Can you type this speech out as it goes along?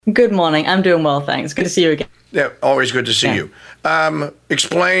Good morning. I'm doing well, thanks. Good to see you again. Yeah, always good to see you.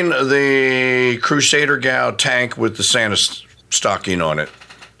 Explain the Crusader gal tank with the Santa stocking on it,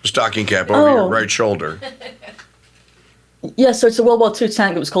 the stocking cap over your right shoulder. Yeah, so it's a World War II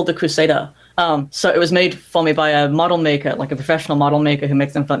tank that was called the Crusader. So it was made for me by a model maker, like a professional model maker who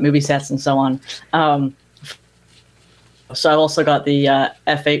makes them for like, movie sets and so on. So I've also got the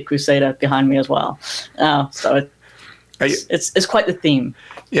F8 Crusader behind me as well. So it's quite the theme.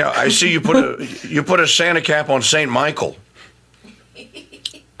 Yeah, I see you put a Santa cap on Saint Michael.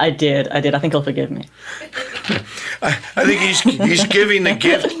 I did. I think he'll forgive me. I think he's giving the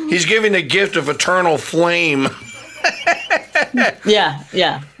gift. He's giving the gift of eternal flame.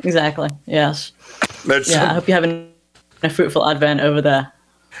 Yeah, exactly. Yes. I hope you're having a fruitful Advent over there.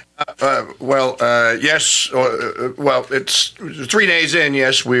 Yes. Well, it's 3 days in.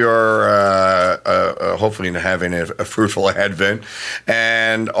 Yes, we are hopefully having a fruitful Advent,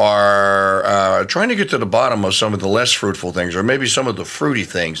 and are trying to get to the bottom of some of the less fruitful things, or maybe some of the fruity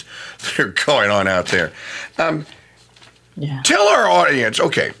things that are going on out there. Tell our audience.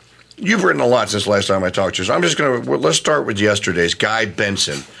 Okay, you've written a lot since last time I talked to you, so I'm just let's start with yesterday's Guy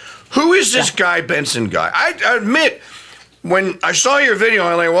Benson. Who is this Guy Benson guy? I admit, when I saw your video,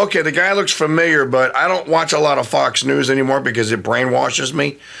 I'm like, well, okay, the guy looks familiar, but I don't watch a lot of Fox News anymore because it brainwashes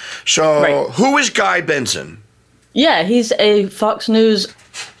me. So Who is Guy Benson? Yeah, he's a Fox News.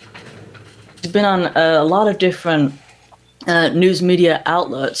 He's been on a lot of different news media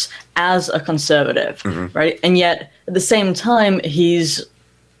outlets as a conservative, right? And yet, at the same time, he's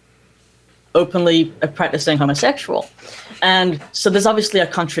openly a practicing homosexual. And so there's obviously a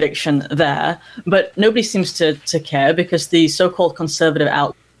contradiction there, but nobody seems to care because the so-called conservative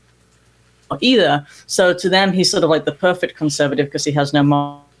outlet either. So to them, he's sort of like the perfect conservative because he has no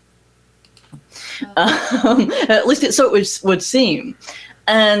moral. At least it would seem.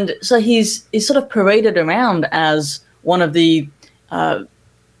 And so he's sort of paraded around as one of the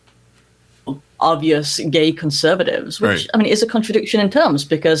obvious gay conservatives, which, I mean, is a contradiction in terms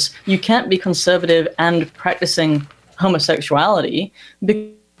because you can't be conservative and practicing homosexuality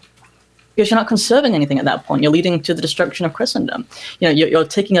because you're not conserving anything at that point. You're leading to the destruction of Christendom. You're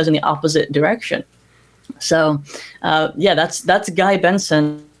taking us in the opposite direction. So, that's Guy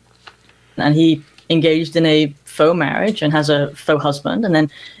Benson, and he engaged in a faux marriage and has a faux husband. And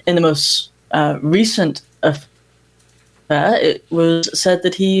then in the most recent affair, it was said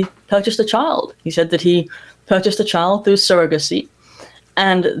that he purchased a child. He said that he purchased a child through surrogacy,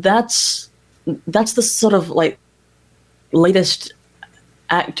 and that's the sort of like latest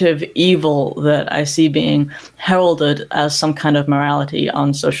act of evil that I see being heralded as some kind of morality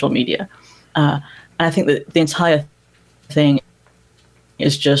on social media. And I think that the entire thing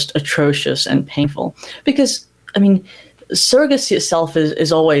is just atrocious and painful because, I mean, surrogacy itself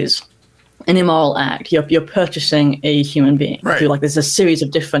is always an immoral act. You're purchasing a human being. There's a series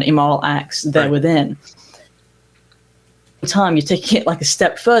of different immoral acts there within. At the time, you're taking it like a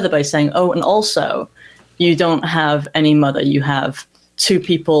step further by saying, oh, and also, you don't have any mother. You have two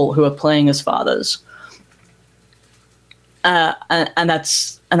people who are playing as fathers, and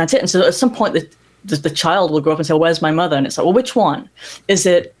that's it. And so at some point, the child will grow up and say, well, "Where's my mother?" And it's like, well, which one is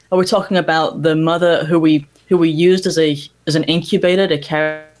it? Are we talking about the mother who we used as an incubator to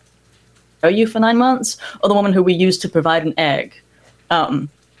carry you for 9 months, or the woman who we used to provide an egg?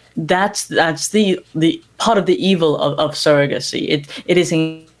 That's the part of the evil of surrogacy. It is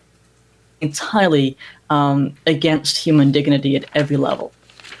entirely against human dignity at every level.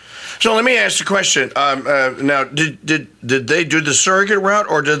 So let me ask the question. Now, did they do the surrogate route,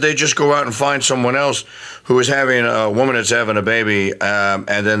 or did they just go out and find someone else who is having a woman that's having a baby,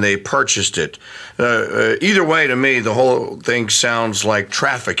 and then they purchased it? Either way, to me, the whole thing sounds like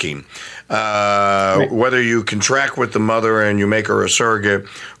trafficking. Whether you contract with the mother and you make her a surrogate,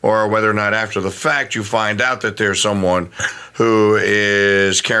 or whether or not after the fact you find out that there's someone who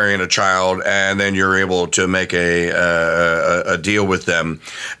is carrying a child, and then you're able to make a deal with them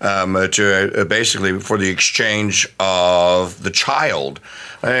to basically for the exchange of the child.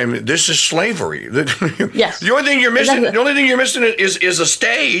 I mean, this is slavery. Yes. The only thing you're missing. Exactly. The only thing you're missing is a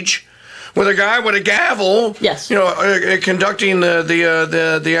stage with a guy with a gavel. Yes. Conducting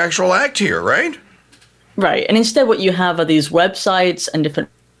the actual act here, right? Right. And instead, what you have are these websites and different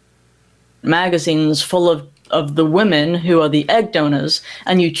magazines full of the women who are the egg donors,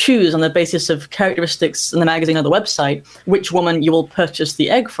 and you choose on the basis of characteristics in the magazine or the website which woman you will purchase the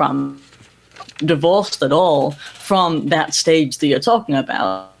egg from, divorced at all from that stage that you're talking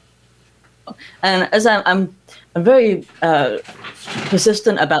about. And as I'm very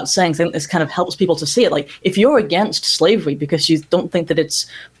persistent about saying this kind of helps people to see it. Like, if you're against slavery because you don't think that it's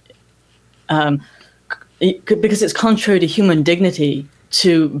because it's contrary to human dignity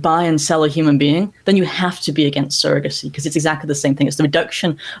to buy and sell a human being, then you have to be against surrogacy, because it's exactly the same thing. It's the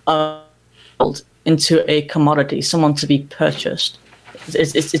reduction of into a commodity, someone to be purchased.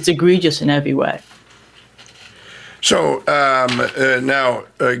 It's egregious in every way. So now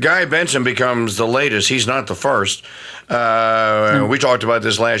Guy Benson becomes the latest. He's not the first. We talked about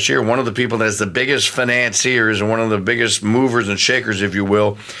this last year. One of the people that's the biggest financiers and one of the biggest movers and shakers, if you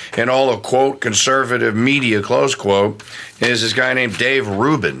will, in all of, quote, conservative media, close quote, is this guy named Dave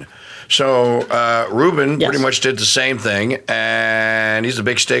Rubin. So Rubin pretty much did the same thing, and he's a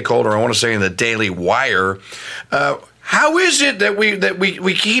big stakeholder, I want to say, in the Daily Wire. How is it that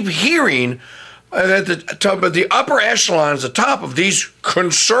we keep hearing at the upper echelons, the top of these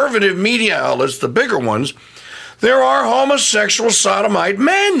conservative media outlets, the bigger ones, there are homosexual sodomite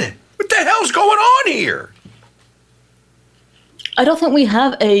men? What the hell's going on here? I don't think we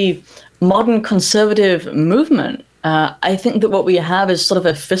have a modern conservative movement. I think that what we have is sort of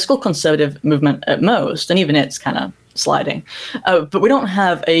a fiscal conservative movement at most, and even it's kind of sliding. But we don't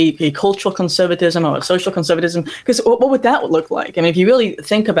have a cultural conservatism or a social conservatism, because what would that look like? I mean, if you really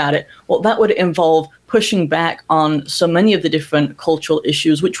think about it, well, that would involve pushing back on so many of the different cultural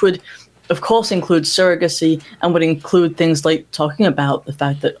issues, which would, of course, include surrogacy and would include things like talking about the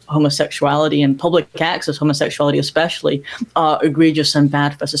fact that homosexuality and public acts of homosexuality especially are egregious and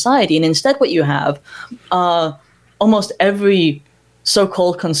bad for society. And instead what you have, almost every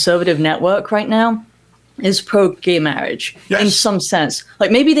so-called conservative network right now is pro-gay marriage in some sense. Like,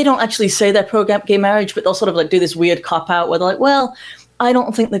 maybe they don't actually say they're pro-gay marriage, but they'll sort of like do this weird cop-out where they're like, well, I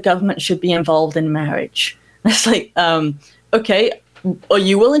don't think the government should be involved in marriage. It's like, okay, are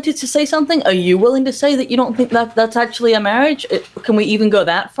you willing to say something? Are you willing to say that you don't think that that's actually a marriage? Can we even go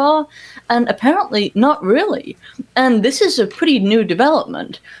that far? And apparently not really. And this is a pretty new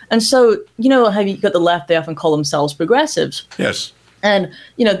development. And so, you know, have you got the left, they often call themselves progressives. Yes. And,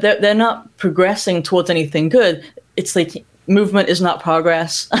 you know, they're not progressing towards anything good. It's like movement is not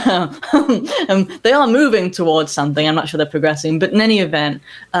progress. They are moving towards something. I'm not sure they're progressing. But in any event,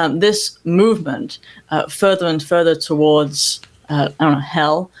 this movement further and further towards,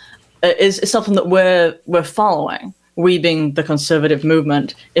 hell, is something that we're following. We being the conservative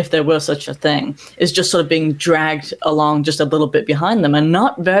movement, if there were such a thing, is just sort of being dragged along just a little bit behind them, and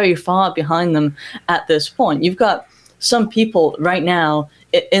not very far behind them at this point. You've got some people right now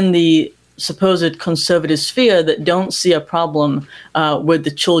in the supposed conservative sphere that don't see a problem with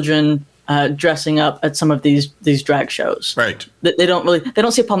the children dressing up at some of these drag shows. Right. They don't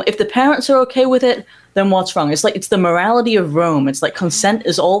see a problem. If the parents are okay with it, then what's wrong? It's like it's the morality of Rome. It's like consent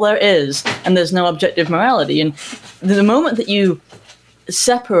is all there is, and there's no objective morality. And the moment that you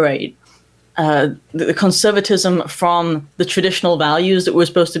separate the conservatism from the traditional values that we're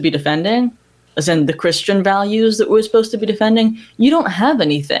supposed to be defending, as in the Christian values that we're supposed to be defending, you don't have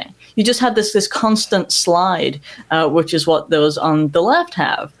anything. You just have this constant slide, which is what those on the left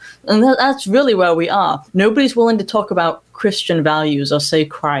have. And that's really where we are. Nobody's willing to talk about Christian values or say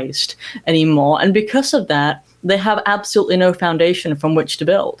Christ anymore. And because of that, they have absolutely no foundation from which to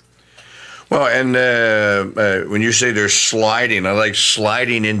build. Well, and when you say they're sliding, I like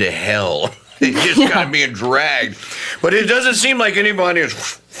sliding into hell. They just kind of being dragged. But it doesn't seem like anybody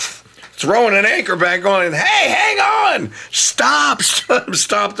is throwing an anchor back on and, hey, hang on, stop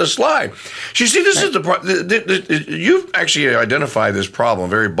the slide. You see, this is you've actually identified this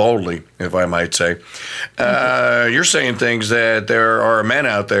problem very boldly, if I might say. You're saying things that there are men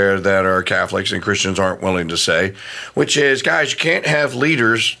out there that are Catholics and Christians aren't willing to say, which is, guys, you can't have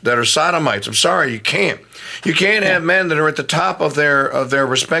leaders that are sodomites. I'm sorry, you can't. You can't have men that are at the top of their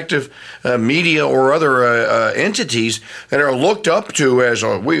respective media or other entities that are looked up to as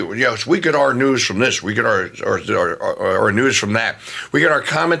we get our news from this, we get our news from that, we get our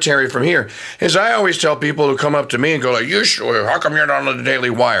commentary from here. As I always tell people who come up to me and go like, how come you're not on the Daily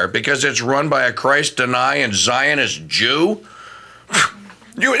Wire? Because it's run by a Christ-denying Zionist Jew.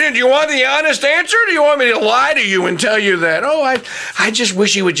 Do you want the honest answer? Or do you want me to lie to you and tell you that, I just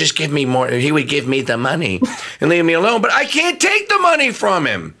wish he would just give me more, he would give me the money and leave me alone. But I can't take the money from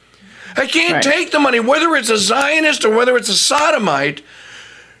him. I can't take the money, whether it's a Zionist or whether it's a sodomite.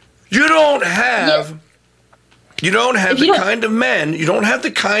 You don't have the kind of men. You don't have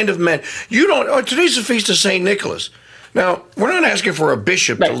the kind of men. Today's the feast of St. Nicholas. Now, we're not asking for a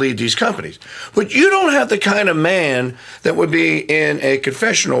bishop to lead these companies, but you don't have the kind of man that would be in a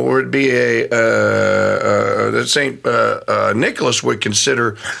confessional or would be that St. Nicholas would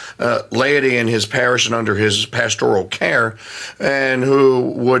consider laity in his parish and under his pastoral care, and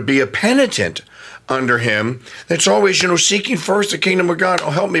who would be a penitent under him that's always, seeking first the kingdom of God.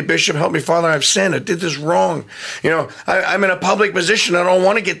 Oh, help me, Bishop. Help me, Father. I've sinned. I did this wrong. I'm in a public position. I don't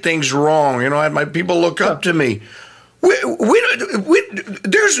want to get things wrong. My people look up to me.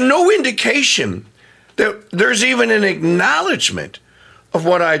 There's no indication that there's even an acknowledgement of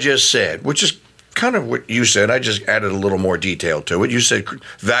what I just said, which is kind of what you said. I just added a little more detail to it. You said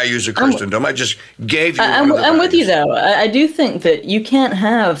values of Christendom. I just gave you I'm with you, though. I do think that you can't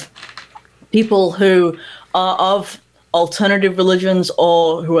have people who are of alternative religions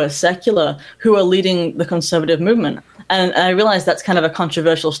or who are secular who are leading the conservative movement. And I realize that's kind of a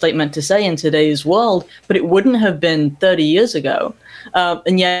controversial statement to say in today's world, but it wouldn't have been 30 years ago.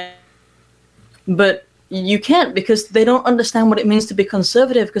 But you can't, because they don't understand what it means to be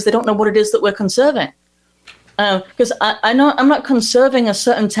conservative, because they don't know what it is that we're conserving. Because I'm not conserving a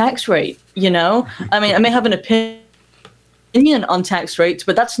certain tax rate, I mean, I may have an opinion on tax rates,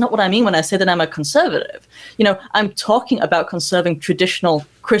 but that's not what I mean when I say that I'm a conservative. I'm talking about conserving traditional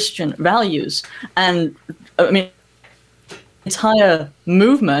Christian values. And I mean, entire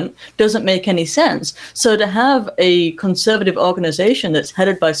movement doesn't make any sense. So to have a conservative organization that's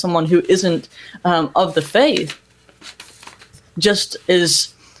headed by someone who isn't of the faith just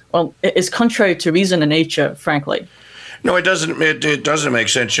is contrary to reason and nature, frankly. No, it doesn't. It doesn't make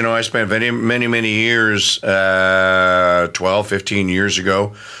sense. I spent many years, 12, 15 years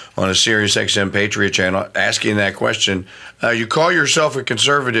ago, on a Sirius XM Patriot channel asking that question. You call yourself a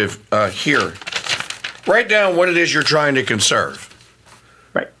conservative here. Write down what it is you're trying to conserve.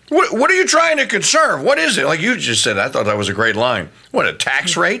 Right. What are you trying to conserve? What is it? Like you just said, I thought that was a great line. What, a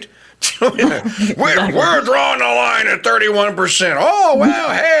tax rate? We're drawing the line at 31%. Oh, wow,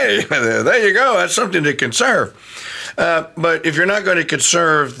 hey, there you go. That's something to conserve. But if you're not going to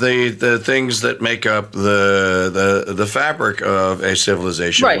conserve the things that make up the fabric of a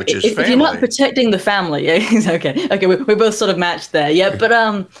civilization, right, which is family. If you're not protecting the family, okay, we both sort of matched there. Yeah, but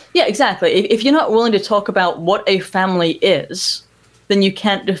yeah, exactly. If you're not willing to talk about what a family is, then you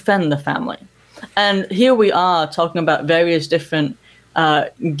can't defend the family. And here we are talking about various different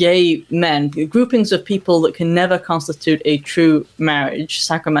gay men, groupings of people that can never constitute a true marriage,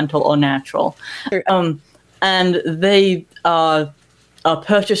 sacramental or natural. And they are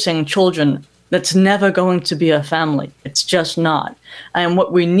purchasing children that's never going to be a family. It's just not. And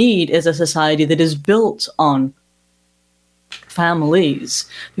what we need is a society that is built on families,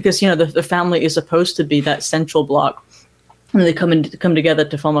 because the family is supposed to be that central block, and they come together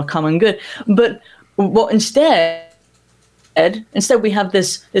to form a common good. But instead we have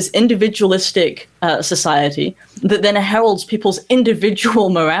this individualistic society that then heralds people's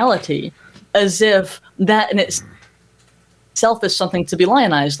individual morality, as if that in itself is something to be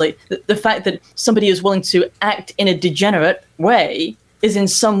lionized. Like the fact that somebody is willing to act in a degenerate way is in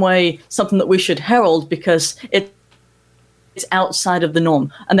some way something that we should herald, because it's outside of the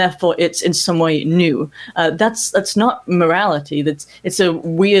norm, and therefore it's in some way new. That's not morality. It's a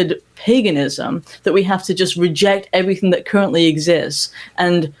weird paganism that we have to just reject everything that currently exists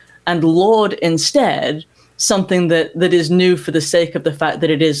and laud instead something that is new for the sake of the fact that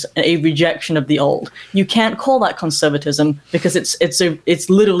it is a rejection of the old. You can't call that conservatism, because it's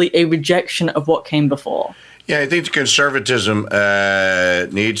literally a rejection of what came before. Yeah, I think conservatism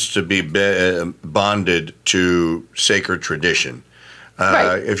needs to be bonded to sacred tradition.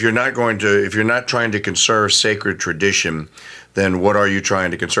 Right. If you're not trying to conserve sacred tradition, then what are you trying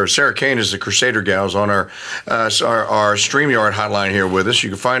to conserve? Sarah Kane is the Crusader Gals on our StreamYard hotline here with us. You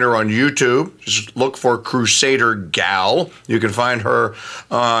can find her on YouTube. Just look for Crusader Gal. You can find her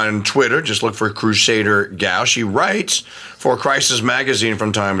on Twitter. Just look for Crusader Gal. She writes for Crisis Magazine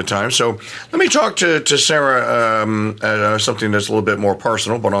from time to time. So let me talk to Sarah something that's a little bit more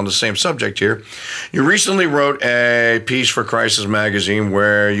personal, but on the same subject here. You recently wrote a piece for Crisis Magazine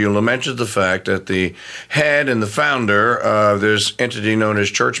where you lamented the fact that the head and the founder of this entity known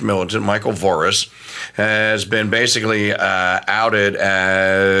as Church Militant, Michael Voris, has been basically outed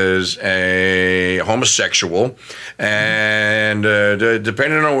as a homosexual. And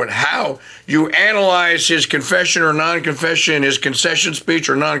depending on how you analyze his confession or non-confession, his concession speech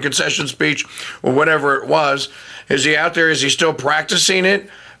or non-concession speech, or whatever it was, is he out there? Is he still practicing it?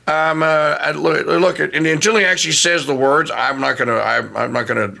 Look, and until he actually says the words, I'm not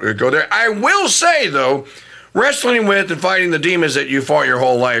gonna go there. I will say though, wrestling with and fighting the demons that you fought your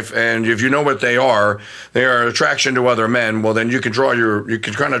whole life, and if you know what they are attraction to other men. Well, then you can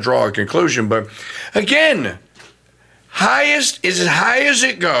kind of draw a conclusion. But again, highest is as high as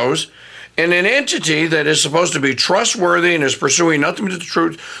it goes. And an entity that is supposed to be trustworthy and is pursuing nothing but the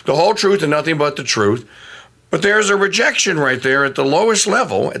truth, the whole truth and nothing but the truth, But there's a rejection right there at the lowest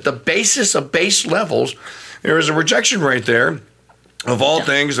level, at the basis of base levels. There is a rejection right there of all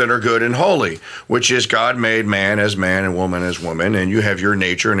things that are good and holy, which is God made man and woman as woman, and you have your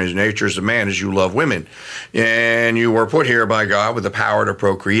nature, and his nature as a man as you love women. And you were put here by God with the power to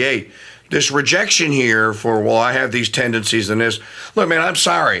procreate. This rejection here for, well, I have these tendencies and this. Look, man, I'm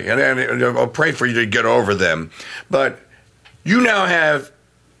sorry, and I'll pray for you to get over them. But you now have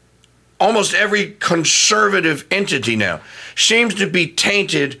almost every conservative entity now seems to be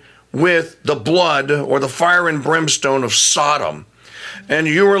tainted with the blood or the fire and brimstone of Sodom. And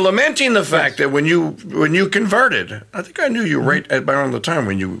you were lamenting the fact that when you converted, I think I knew you right at around the time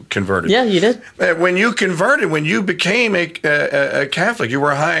when you converted. Yeah, you did. When you converted, when you became a Catholic, you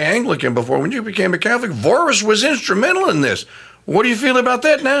were a high Anglican before. When you became a Catholic, Voris was instrumental in this. What do you feel about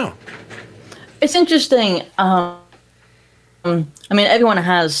that now? It's interesting. I mean, everyone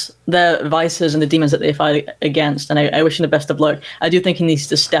has their vices and the demons that they fight against, and I wish him the best of luck. I do think he needs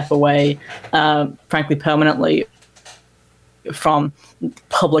to step away, frankly, permanently from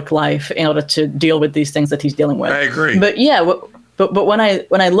public life in order to deal with these things that he's dealing with. I agree. But yeah, but when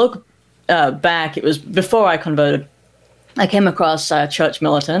I look back, it was before I converted. I came across Church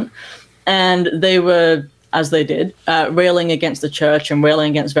Militant, and they were, as they did, railing against the church and railing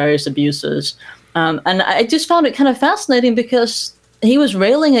against various abuses. And I just found it kind of fascinating because he was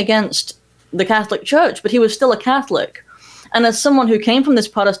railing against the Catholic Church, but he was still a Catholic. And as someone who came from this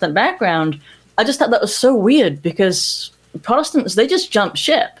Protestant background, I just thought that was so weird because Protestants, they just jump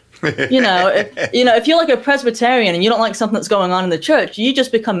ship. If you're like a Presbyterian and you don't like something that's going on in the church, you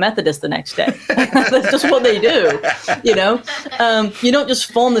just become Methodist the next day. That's just what they do. You don't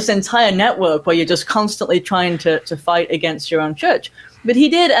just form this entire network where you're just constantly trying to fight against your own church. But he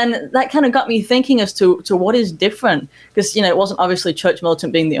did, and that kind of got me thinking as to what is different, because it wasn't obviously Church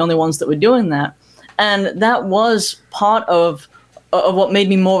Militant being the only ones that were doing that, and that was part of what made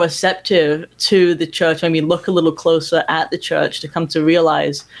me more receptive to the church, made me look a little closer at the church to come to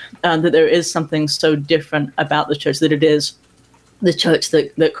realize that there is something so different about the church, that it is the church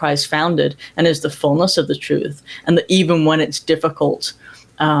that Christ founded and is the fullness of the truth, and that even when it's difficult,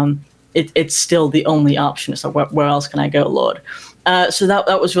 it's still the only option. So where else can I go, Lord? So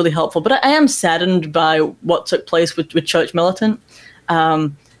that was really helpful. But I am saddened by what took place with Church Militant.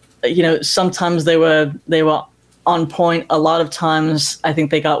 Sometimes they were on point. A lot of times I think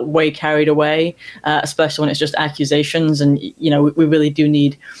they got way carried away, especially when it's just accusations. And, we really do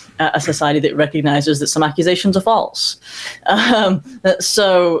need a society that recognizes that some accusations are false.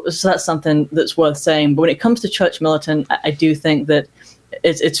 So that's something that's worth saying. But when it comes to Church Militant, I do think that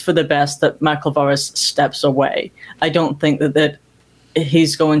it's for the best that Michael Voris steps away. I don't think that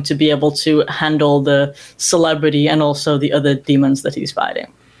he's going to be able to handle the celebrity and also the other demons that he's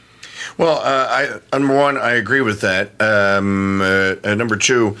fighting. Well, number one, I agree with that. Number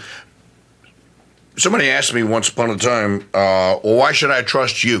two, somebody asked me once upon a time, why should I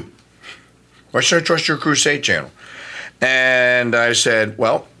trust you? Why should I trust your crusade channel? And I said,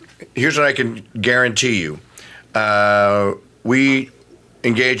 well, here's what I can guarantee you. We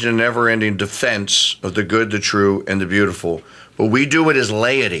engage in a never-ending defense of the good, the true, and the beautiful, but we do it as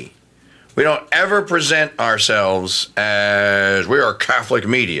laity. We don't ever present ourselves as we are Catholic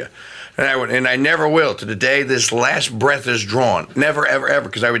media. And I never will to the day this last breath is drawn. Never, ever, ever,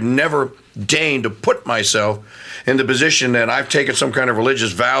 because I would never deign to put myself in the position that I've taken some kind of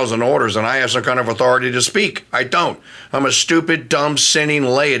religious vows and orders and I have some kind of authority to speak. I don't. I'm a stupid, dumb, sinning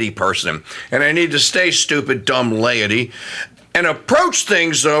laity person. And I need to stay stupid, dumb laity and approach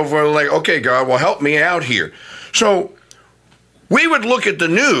things, though, for like, okay, God, well, help me out here. So we would look at the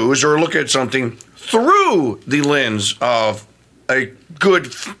news or look at something through the lens of a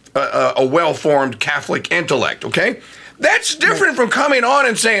good, a well-formed Catholic intellect, okay? That's different from coming on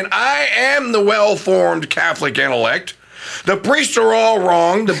and saying, I am the well-formed Catholic intellect. The priests are all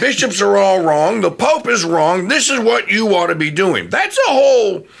wrong. The bishops are all wrong. The Pope is wrong. This is what you ought to be doing. That's a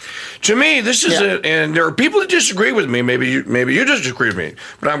whole... To me, this is and there are people that disagree with me. Maybe you disagree with me,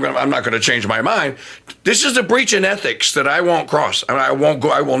 but I'm not going to change my mind. This is a breach in ethics that I won't cross. I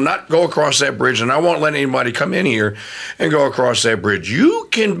will not go across that bridge, and I won't let anybody come in here and go across that bridge. You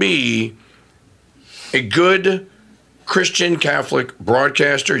can be a good Christian Catholic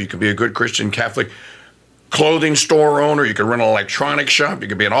broadcaster. You can be a good Christian Catholic clothing store owner. You can run an electronics shop. You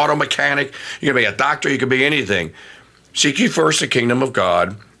can be an auto mechanic. You can be a doctor. You can be anything. Seek ye first the kingdom of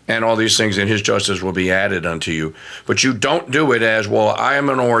God and all these things, and his justice will be added unto you. But you don't do it as, well, I am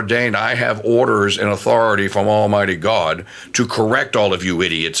an ordained, I have orders and authority from Almighty God to correct all of you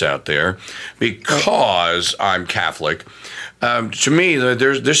idiots out there because I'm Catholic. To me,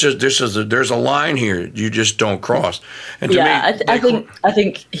 there's a line here you just don't cross. And to me, I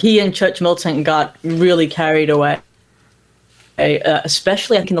think he and Church militant got really carried away.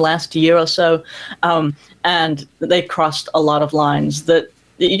 Especially I think in the last year or so, and they crossed a lot of lines that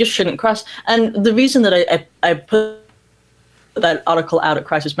you just shouldn't cross. And the reason that I put that article out at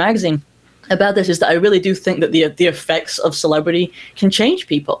Crisis Magazine about this is that I really do think that the effects of celebrity can change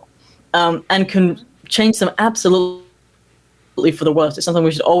people, and can change them absolutely for the worst. It's something we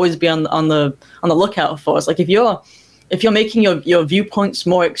should always be on the lookout for. It's like if you're making your viewpoints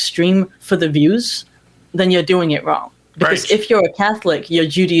more extreme for the views, then you're doing it wrong. Because if you're a Catholic, your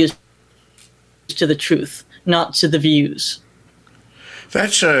duty is to the truth, not to the views.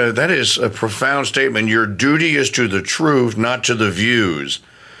 That is a profound statement. Your duty is to the truth, not to the views.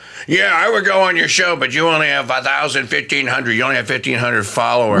 Yeah, I would go on your show, but you only have 1,000, 1,500. You only have 1,500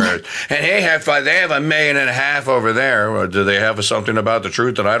 followers. And they have 1.5 million over there. Well, do they have something about the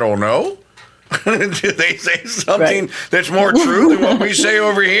truth that I don't know? Do they say something that's more true than what we say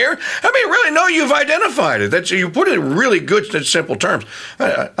over here? I mean, really, no, you've identified it. You put it in really good and simple terms.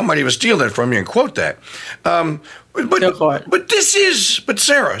 I might even steal that from you and quote that. But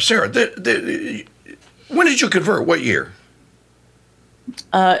Sarah, when did you convert? What year?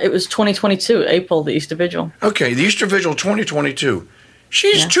 It was 2022, April, the Easter Vigil. Okay, the Easter Vigil 2022.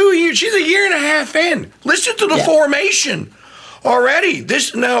 She's 2 years. She's a year and a half in. Listen to the formation. Already,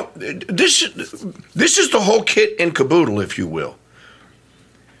 this is the whole kit and caboodle, if you will.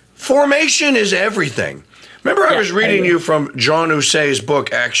 Formation is everything. Remember, I was reading you from John Husse's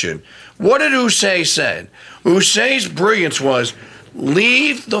book, Action. What did Husse say? Husse's brilliance was,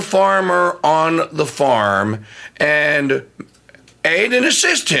 leave the farmer on the farm and aid and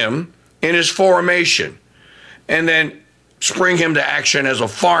assist him in his formation, and then spring him to action as a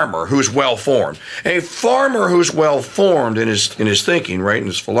farmer who's well-formed. A farmer who's well-formed in his thinking, right, in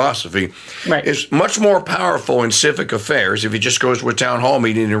his philosophy, is much more powerful in civic affairs if he just goes to a town hall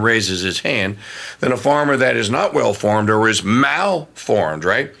meeting and raises his hand than a farmer that is not well-formed or is malformed,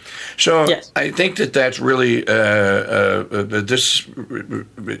 right? So I think that's really, this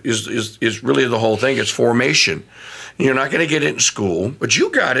is really the whole thing. It's formation. You're not going to get it in school, but you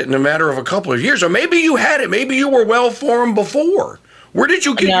got it in a matter of a couple of years. Or maybe you had it. Maybe you were well-formed before. Where did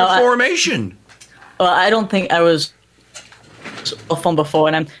you get your formation? Well, I don't think I was well-formed before,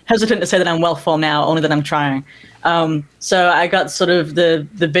 and I'm hesitant to say that I'm well-formed now, only that I'm trying. So I got sort of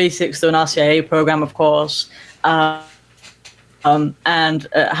the basics through an RCIA program, of course, and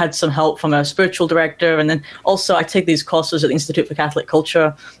had some help from a spiritual director. And then also I take these courses at the Institute for Catholic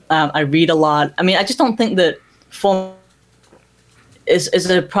Culture. I read a lot. I mean, I just don't think that form is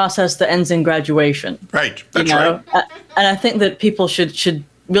a process that ends in graduation. Right. That's right. And I think that people should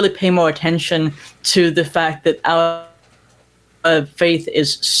really pay more attention to the fact that our faith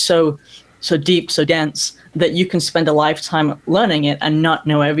is so deep, so dense, that you can spend a lifetime learning it and not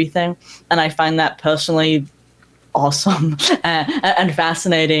know everything. And I find that personally awesome and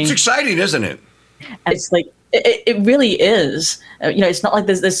fascinating. It's exciting, isn't it? And it's like, it really is. It's not like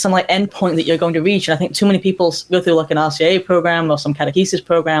there's some like end point that you're going to reach. And I think too many people go through like an RCIA program or some catechesis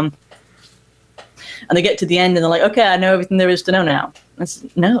program, and they get to the end and they're like, okay, I know everything there is to know now.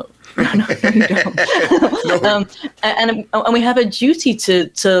 No, you don't. And we have a duty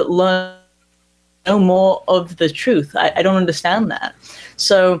to learn, know more of the truth. I don't understand that.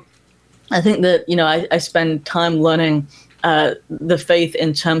 So I think that, I spend time learning the faith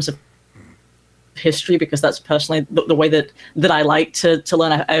in terms of history, because that's personally the way that I like to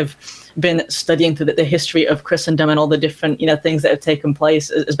learn. I've been studying through the history of Christendom and all the different things that have taken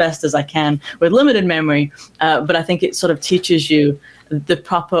place as best as I can with limited memory, but I think it sort of teaches you the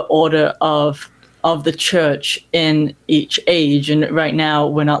proper order of the church in each age. And right now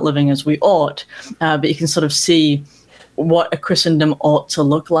we're not living as we ought, but you can sort of see what a Christendom ought to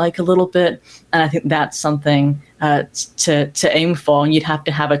look like a little bit. And I think that's something to aim for. And you'd have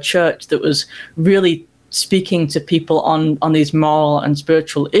to have a church that was really speaking to people on these moral and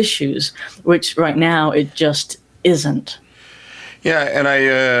spiritual issues, which right now it just isn't. Yeah, and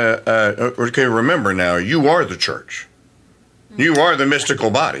I remember now, you are the church. You are the mystical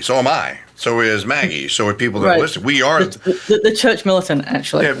body. So am I. So is Maggie. So are people that listen. We are the church militant,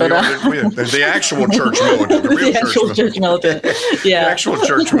 actually. Yeah, the actual church militant. The real church militant. Yeah. The actual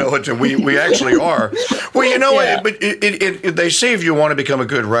church militant. We actually are. Well, what? But they say if you want to become a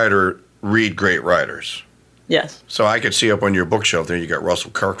good writer, read great writers. Yes. So I could see up on your bookshelf there, you got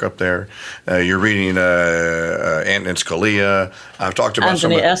Russell Kirk up there. You're reading Antonin Scalia. I've talked about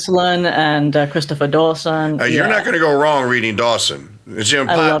Anthony Esolen and Christopher Dawson. You're not going to go wrong reading Dawson.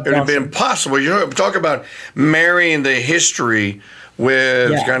 It would be impossible. You talk about marrying the history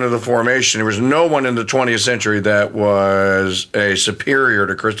with kind of the formation. There was no one in the 20th century that was a superior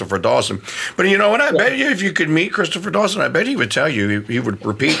to Christopher Dawson. But you know what? I bet you if you could meet Christopher Dawson, I bet he would tell you, he would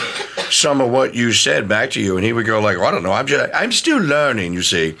repeat some of what you said back to you, and he would go like, well, I don't know, I'm still learning, you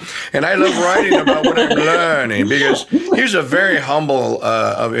see. And I love writing about what I'm learning because he's a very humble,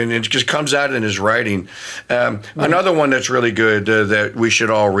 and it just comes out in his writing. Another one that's really good that we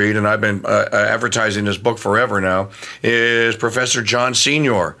should all read, and I've been advertising this book forever now, is Professor John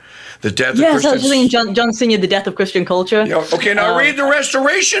Senior, The Death of Christian... I was thinking John Senior, The Death of Christian Culture. Okay, now read The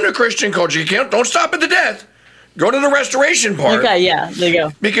Restoration of Christian Culture. Don't stop at the death. Go to the restoration part. Okay, yeah, there you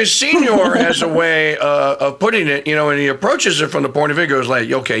go. Because Senior has a way of putting it, and he approaches it from the point of view, goes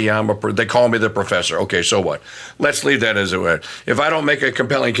like, okay, yeah, they call me the professor. Okay, so what? Let's leave that as it were. If I don't make a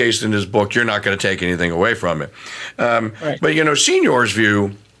compelling case in this book, you're not going to take anything away from it. Right. But, Senior's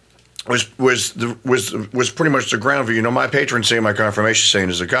view was pretty much the ground view. My patron saint, my confirmation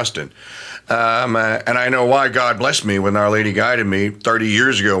saint is Augustine. And I know why God blessed me when Our Lady guided me 30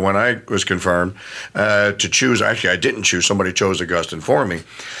 years ago when I was confirmed to choose. Actually, I didn't choose. Somebody chose Augustine for me.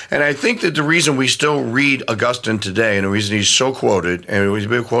 And I think that the reason we still read Augustine today and the reason he's so quoted, and he's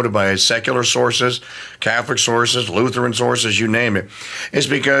been quoted by secular sources, Catholic sources, Lutheran sources, you name it, is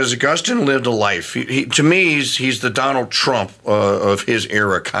because Augustine lived a life. To me, he's the Donald Trump of his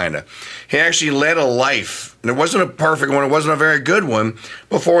era, kind of. He actually led a life, and it wasn't a perfect one, it wasn't a very good one,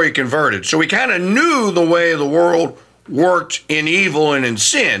 before he converted. So he kind of knew the way the world worked in evil and in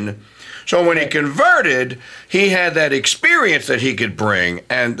sin. So when he converted, he had that experience that he could bring,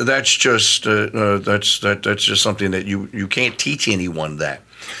 and that's just that's just something that you can't teach anyone that.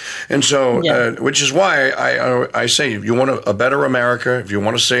 And so, which is why I say, if you want a better America, if you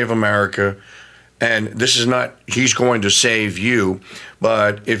want to save America, and this is not, he's going to save you,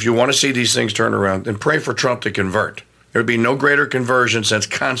 but if you want to see these things turn around, then pray for Trump to convert. There would be no greater conversion since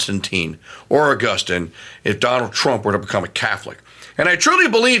Constantine or Augustine if Donald Trump were to become a Catholic. And I truly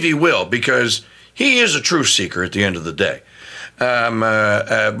believe he will, because he is a truth seeker at the end of the day.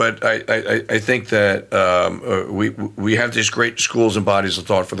 But I think that we have these great schools and bodies of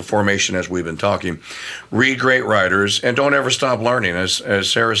thought for the formation, as we've been talking. Read great writers, and don't ever stop learning. As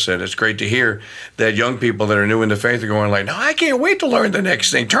Sarah said, it's great to hear that young people that are new in the faith are going like, no, I can't wait to learn the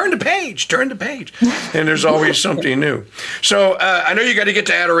next thing. Turn the page. And there's always something new. So I know you got to get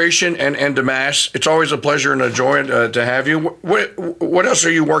to adoration and to Mass. It's always a pleasure and a joy to have you. What else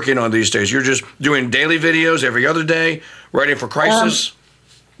are you working on these days? You're just doing daily videos every other day? Writing for Crisis?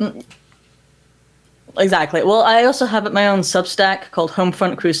 Exactly. Well, I also have my own Substack called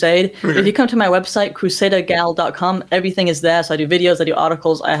Homefront Crusade. Okay. If you come to my website, crusadergal.com, everything is there. So I do videos, I do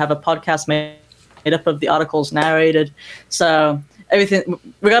articles. I have a podcast made up of the articles narrated. So everything,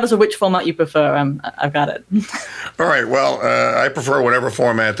 regardless of which format you prefer, I've got it. All right. Well, I prefer whatever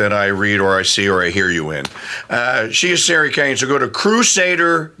format that I read or I see or I hear you in. She is Sarah Kane, so go to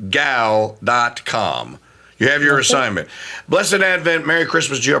crusadergal.com. You have your assignment. Blessed Advent. Merry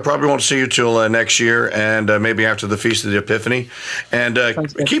Christmas to you. I probably won't see you till next year, and maybe after the Feast of the Epiphany. And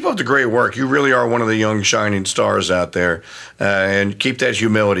keep up the great work. You really are one of the young shining stars out there. And keep that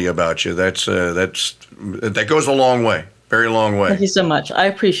humility about you. That goes a long way. Very long way. Thank you so much. I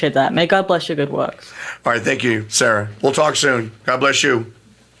appreciate that. May God bless your good works. All right. Thank you, Sarah. We'll talk soon. God bless you.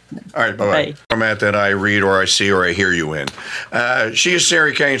 All right, bye-bye. Format that I read or I see or I hear you in. She is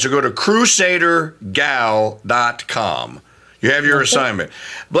Sarah Kane, so go to crusadergal.com. You have your assignment.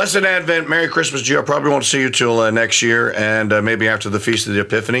 Blessed Advent. Merry Christmas to you. I probably won't see you till next year, and maybe after the Feast of the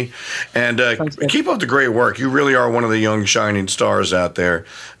Epiphany. And keep up the great work. You really are one of the young shining stars out there.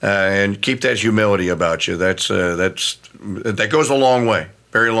 And keep that humility about you. That goes a long way.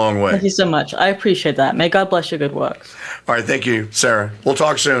 Very long way. Thank you so much. I appreciate that. May God bless your good works. All right. Thank you, Sarah. We'll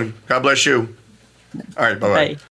talk soon. God bless you. All right. Bye-bye. Bye.